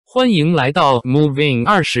欢迎来到 Moving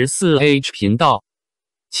 24h 频道，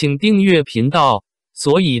请订阅频道，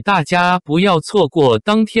所以大家不要错过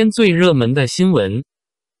当天最热门的新闻。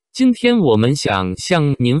今天我们想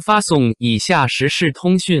向您发送以下时事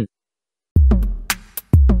通讯：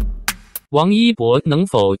王一博能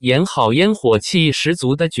否演好烟火气十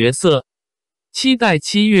足的角色？期待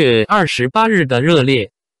7月28日的热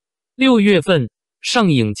烈。6月份，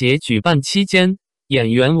上影节举办期间，演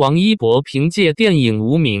员王一博凭借电影《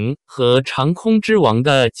无名》和《长空之王》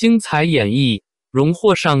的精彩演绎，荣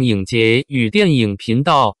获上影节与电影频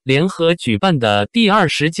道联合举办的第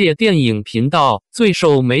20届电影频道最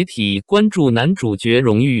受媒体关注男主角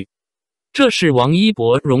荣誉。这是王一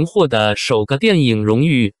博荣获的首个电影荣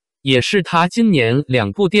誉，也是他今年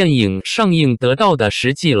2部电影上映得到的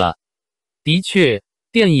实际了。的确，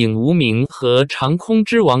电影《无名》和《长空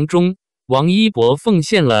之王》中，王一博奉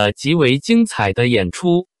献了极为精彩的演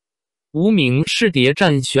出。《无名》是谍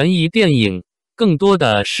战悬疑电影，更多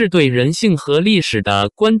的是对人性和历史的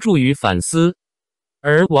关注与反思。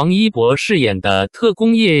而王一博饰演的特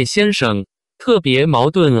工叶先生，特别矛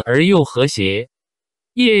盾而又和谐。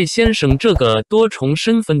叶先生这个多重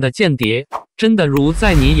身份的间谍，真的如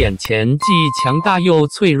在你眼前，既强大又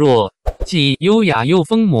脆弱，既优雅又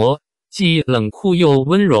疯魔，既冷酷又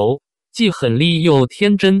温柔，既狠厉又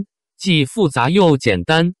天真，既复杂又简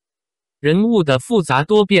单。人物的复杂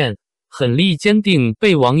多变，狠厉坚定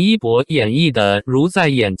被王一博演绎的如在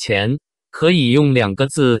眼前，可以用2个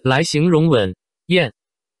字来形容：稳艳。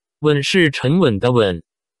稳是沉稳的稳，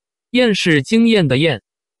艳是惊艳的艳。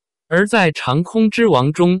而在《长空之王》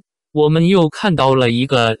中，我们又看到了一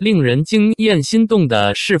个令人惊艳心动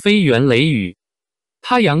的是非员雷雨。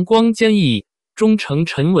他阳光坚毅，忠诚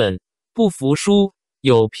沉稳，不服输，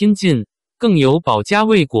有拼劲，更有保家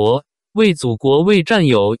卫国、为祖国为战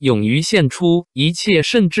友勇于献出一切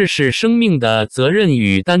甚至是生命的责任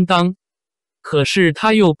与担当。可是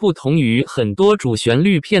他又不同于很多主旋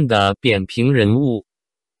律片的扁平人物，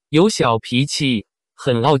有小脾气，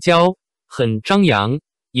很傲娇，很张扬，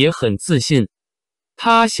也很自信。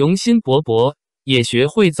他雄心勃勃，也学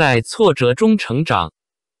会在挫折中成长。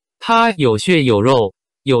他有血有肉，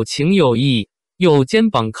有情有义，又肩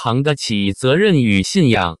膀扛得起责任与信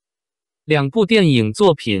仰。2部电影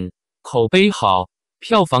作品，口碑好，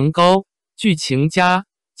票房高，剧情佳，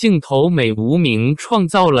镜头美。无名创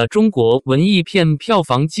造了中国文艺片票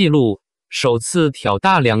房纪录，首次挑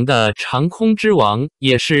大梁的长空之王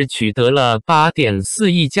也是取得了 8.4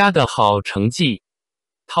 亿加的好成绩。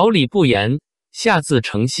桃李不言，下自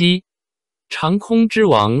成蹊。长空之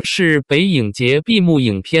王是北影节闭幕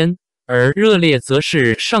影片，而热烈则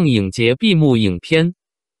是上影节闭幕影片。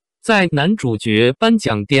在男主角颁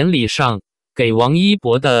奖典礼上，给王一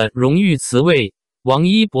博的荣誉词位，王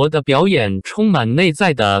一博的表演充满内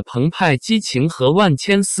在的澎湃激情和万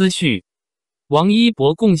千思绪。王一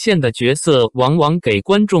博贡献的角色往往给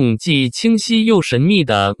观众既清晰又神秘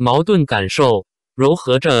的矛盾感受，糅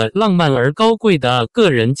合着浪漫而高贵的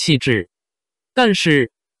个人气质。但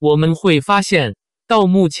是，我们会发现，到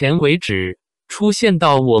目前为止，出现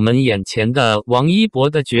到我们眼前的王一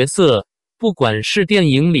博的角色，不管是电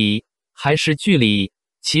影里还是剧里，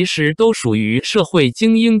其实都属于社会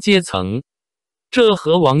精英阶层。这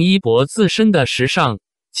和王一博自身的时尚、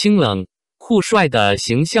清冷、酷帅的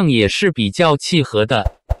形象也是比较契合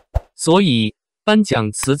的。所以，颁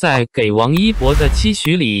奖词在给王一博的期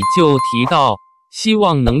许里就提到，希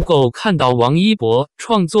望能够看到王一博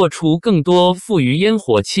创作出更多富于烟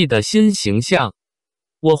火气的新形象。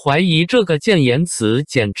我怀疑这个建言词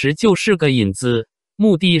简直就是个引子，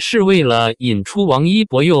目的是为了引出王一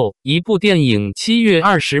博又一部电影7月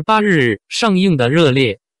28日上映的热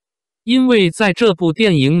烈。因为在这部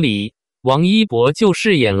电影里，王一博就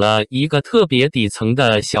饰演了一个特别底层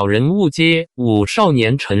的小人物街舞少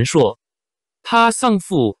年陈硕。他丧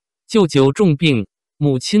父，舅舅重病，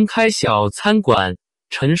母亲开小餐馆，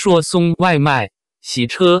陈硕送外卖、洗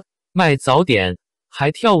车、卖早点，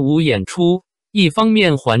还跳舞演出，一方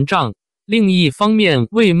面还账，另一方面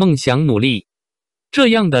为梦想努力。这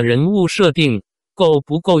样的人物设定，够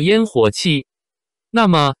不够烟火气？那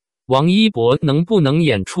么，王一博能不能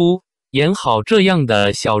演好这样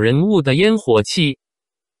的小人物的烟火气？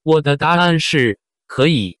我的答案是，可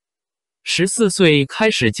以。14岁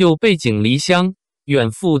开始就背井离乡，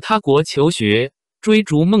远赴他国求学，追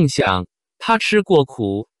逐梦想。他吃过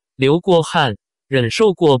苦，流过汗，忍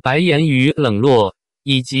受过白眼与冷落，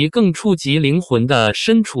以及更触及灵魂的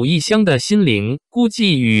身处异乡的心灵孤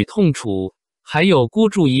寂与痛楚，还有孤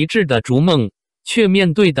注一掷的逐梦，却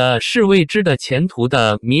面对的是未知的前途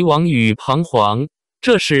的迷惘与彷徨。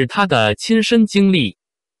这是他的亲身经历。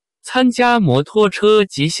参加摩托车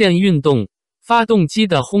极限运动，发动机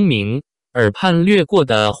的轰鸣，耳畔掠过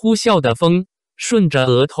的呼啸的风，顺着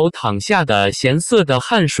额头淌下的咸涩的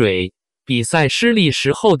汗水，比赛失利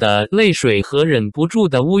时候的泪水和忍不住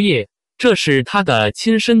的呜咽，这是他的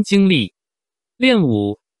亲身经历。练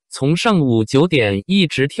舞，从上午9点一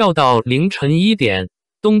直跳到凌晨1点。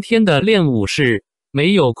冬天的练舞室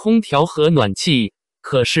没有空调和暖气，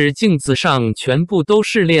可是镜子上全部都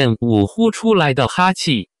是练舞呼出来的哈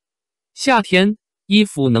气。夏天，衣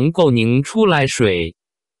服能够凝出来水。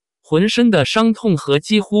浑身的伤痛和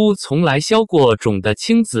几乎从来消过肿的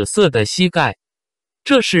青紫色的膝盖，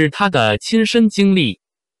这是他的亲身经历。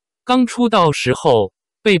刚出道时候，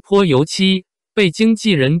被泼油漆，被经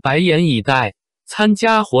纪人白眼以待，参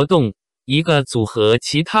加活动，一个组合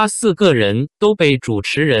其他4个人都被主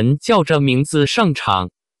持人叫着名字上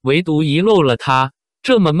场，唯独遗漏了他，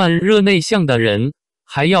这么慢热内向的人，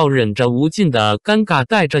还要忍着无尽的尴尬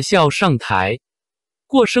带着笑上台。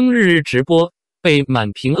过生日直播，被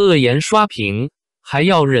满屏恶言刷屏，还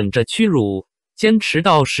要忍着屈辱，坚持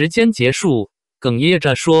到时间结束，哽咽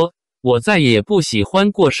着说，我再也不喜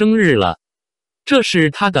欢过生日了。这是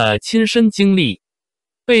他的亲身经历。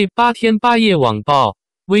被8天8夜网暴，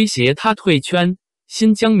威胁他退圈，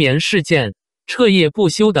新疆棉事件，彻夜不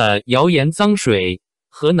休的谣言脏水，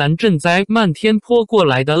河南震灾漫天泼过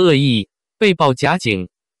来的恶意，被曝假警，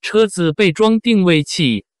车子被装定位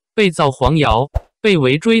器，被造黄谣，被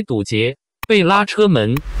围追堵截，被拉车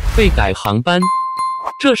门，被改航班，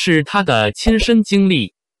这是他的亲身经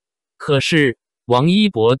历。可是王一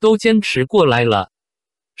博都坚持过来了。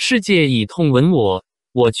世界以痛吻我，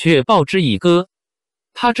我却报之以歌。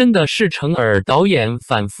他真的是程耳导演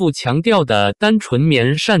反复强调的单纯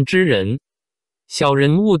绵善之人。小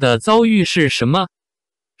人物的遭遇是什么？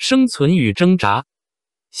生存与挣扎。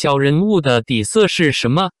小人物的底色是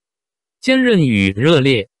什么？坚韧与热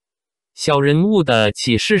烈。小人物的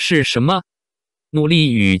启示是什么？努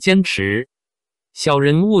力与坚持。小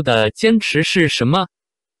人物的坚持是什么？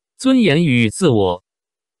尊严与自我。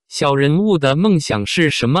小人物的梦想是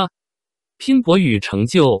什么？拼搏与成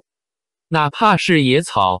就。哪怕是野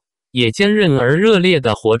草，也坚韧而热烈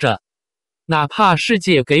地活着。哪怕世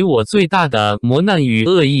界给我最大的磨难与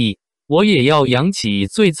恶意，我也要扬起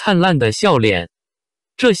最灿烂的笑脸。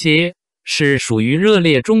这些是属于热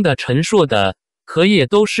烈中的陈硕的，可也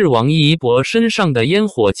都是王一博身上的烟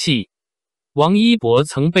火气。王一博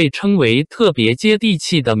曾被称为特别接地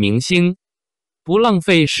气的明星，不浪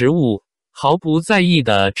费食物，毫不在意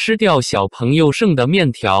地吃掉小朋友剩的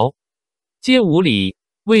面条。街舞里，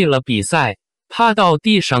为了比赛，趴到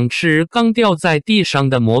地上吃刚掉在地上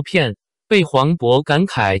的馍片，被黄渤感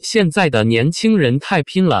慨现在的年轻人太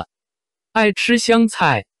拼了，爱吃香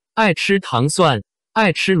菜，爱吃糖蒜，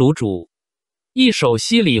爱吃卤煮。一手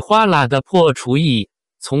稀里哗啦的破厨艺，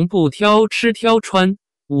从不挑吃挑穿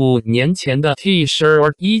，5年前的 T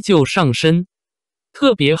恤依旧上身，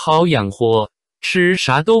特别好养活，吃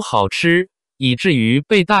啥都好吃，以至于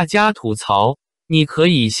被大家吐槽。你可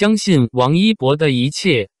以相信王一博的一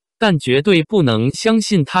切，但绝对不能相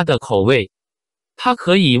信他的口味。他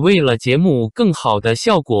可以为了节目更好的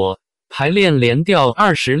效果，排练连调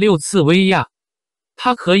26次威亚。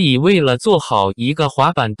他可以为了做好一个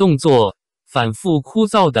滑板动作，反复枯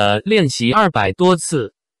燥的练习200多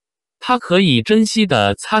次。他可以珍惜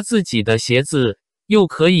的擦自己的鞋子，又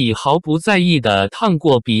可以毫不在意的趟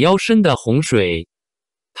过比腰深的洪水。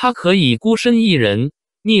他可以孤身一人，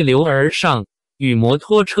逆流而上，与摩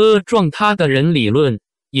托车撞他的人理论，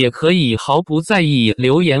也可以毫不在意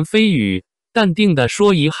流言蜚语，淡定地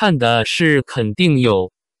说遗憾的事肯定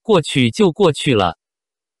有，过去就过去了，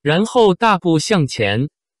然后大步向前，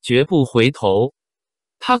绝不回头。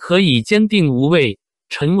他可以坚定无畏，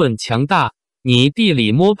沉稳强大，泥地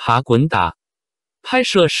里摸爬滚打。拍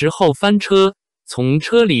摄时候翻车，从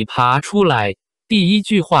车里爬出来，第一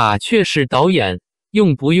句话却是导演，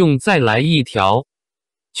用不用再来一条？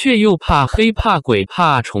却又怕黑怕鬼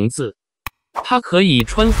怕虫子。他可以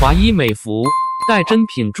穿华衣美服，戴珍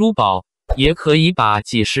品珠宝，也可以把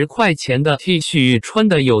几10块钱的 T 恤穿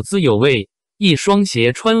得有滋有味，一双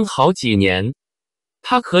鞋穿好几年。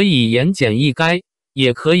他可以言简意赅，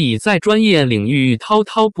也可以在专业领域滔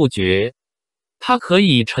滔不绝。他可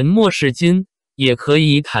以沉默是金，也可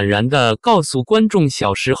以坦然地告诉观众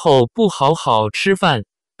小时候不好好吃饭，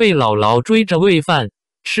被姥姥追着喂饭，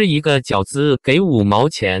吃一个饺子给5毛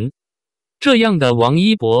钱。这样的王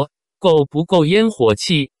一博够不够烟火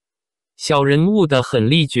气？小人物的狠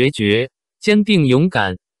厉决绝，坚定勇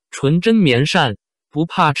敢，纯真绵善，不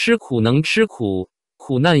怕吃苦能吃苦，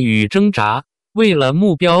苦难与挣扎，为了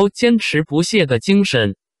目标坚持不懈的精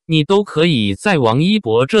神，你都可以在王一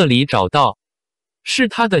博这里找到。是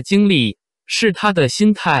他的经历，是他的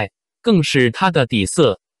心态，更是它的底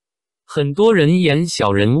色。很多人演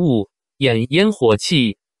小人物，演烟火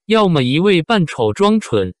气，要么一味扮丑装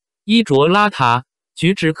蠢，衣着邋遢，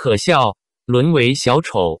举止可笑，沦为小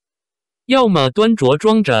丑；要么端着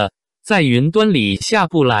装着，在云端里下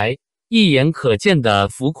不来，一眼可见的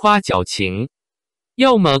浮夸矫情；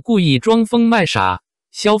要么故意装疯卖傻，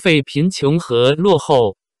消费贫穷和落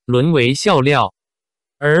后，沦为笑料。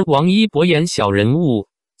而王一博演小人物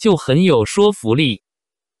就很有说服力，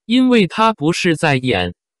因为他不是在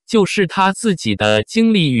演，就是他自己的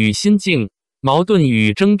经历与心境，矛盾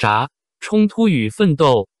与挣扎，冲突与奋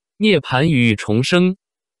斗，涅槃与重生。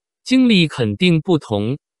经历肯定不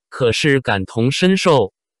同，可是感同身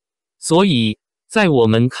受。所以在我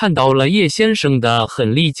们看到了叶先生的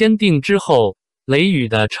狠厉坚定之后，雷雨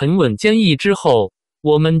的沉稳坚毅之后，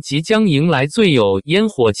我们即将迎来最有烟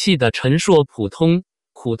火气的陈硕普通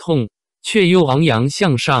苦痛，却又昂扬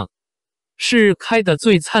向上。是开得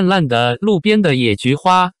最灿烂的路边的野菊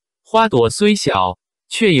花，花朵虽小，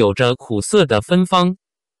却有着苦涩的芬芳，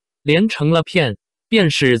连成了片，便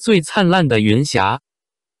是最灿烂的云霞。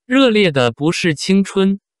热烈的不是青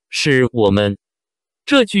春，是我们。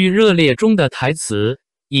这句热烈中的台词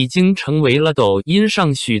已经成为了抖音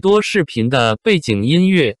上许多视频的背景音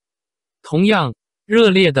乐。同样热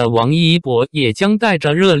烈的王一博也将带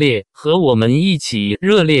着热烈和我们一起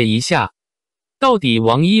热烈一下。到底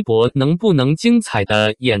王一博能不能精彩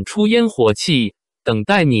地演出烟火气，等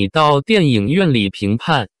待你到电影院里评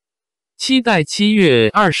判。期待7月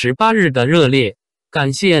28日的热烈，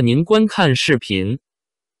感谢您观看视频。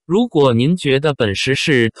如果您觉得本时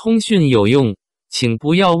事通讯有用，请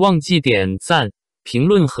不要忘记点赞、评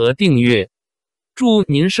论和订阅。祝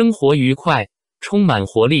您生活愉快，充满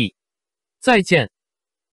活力。再见。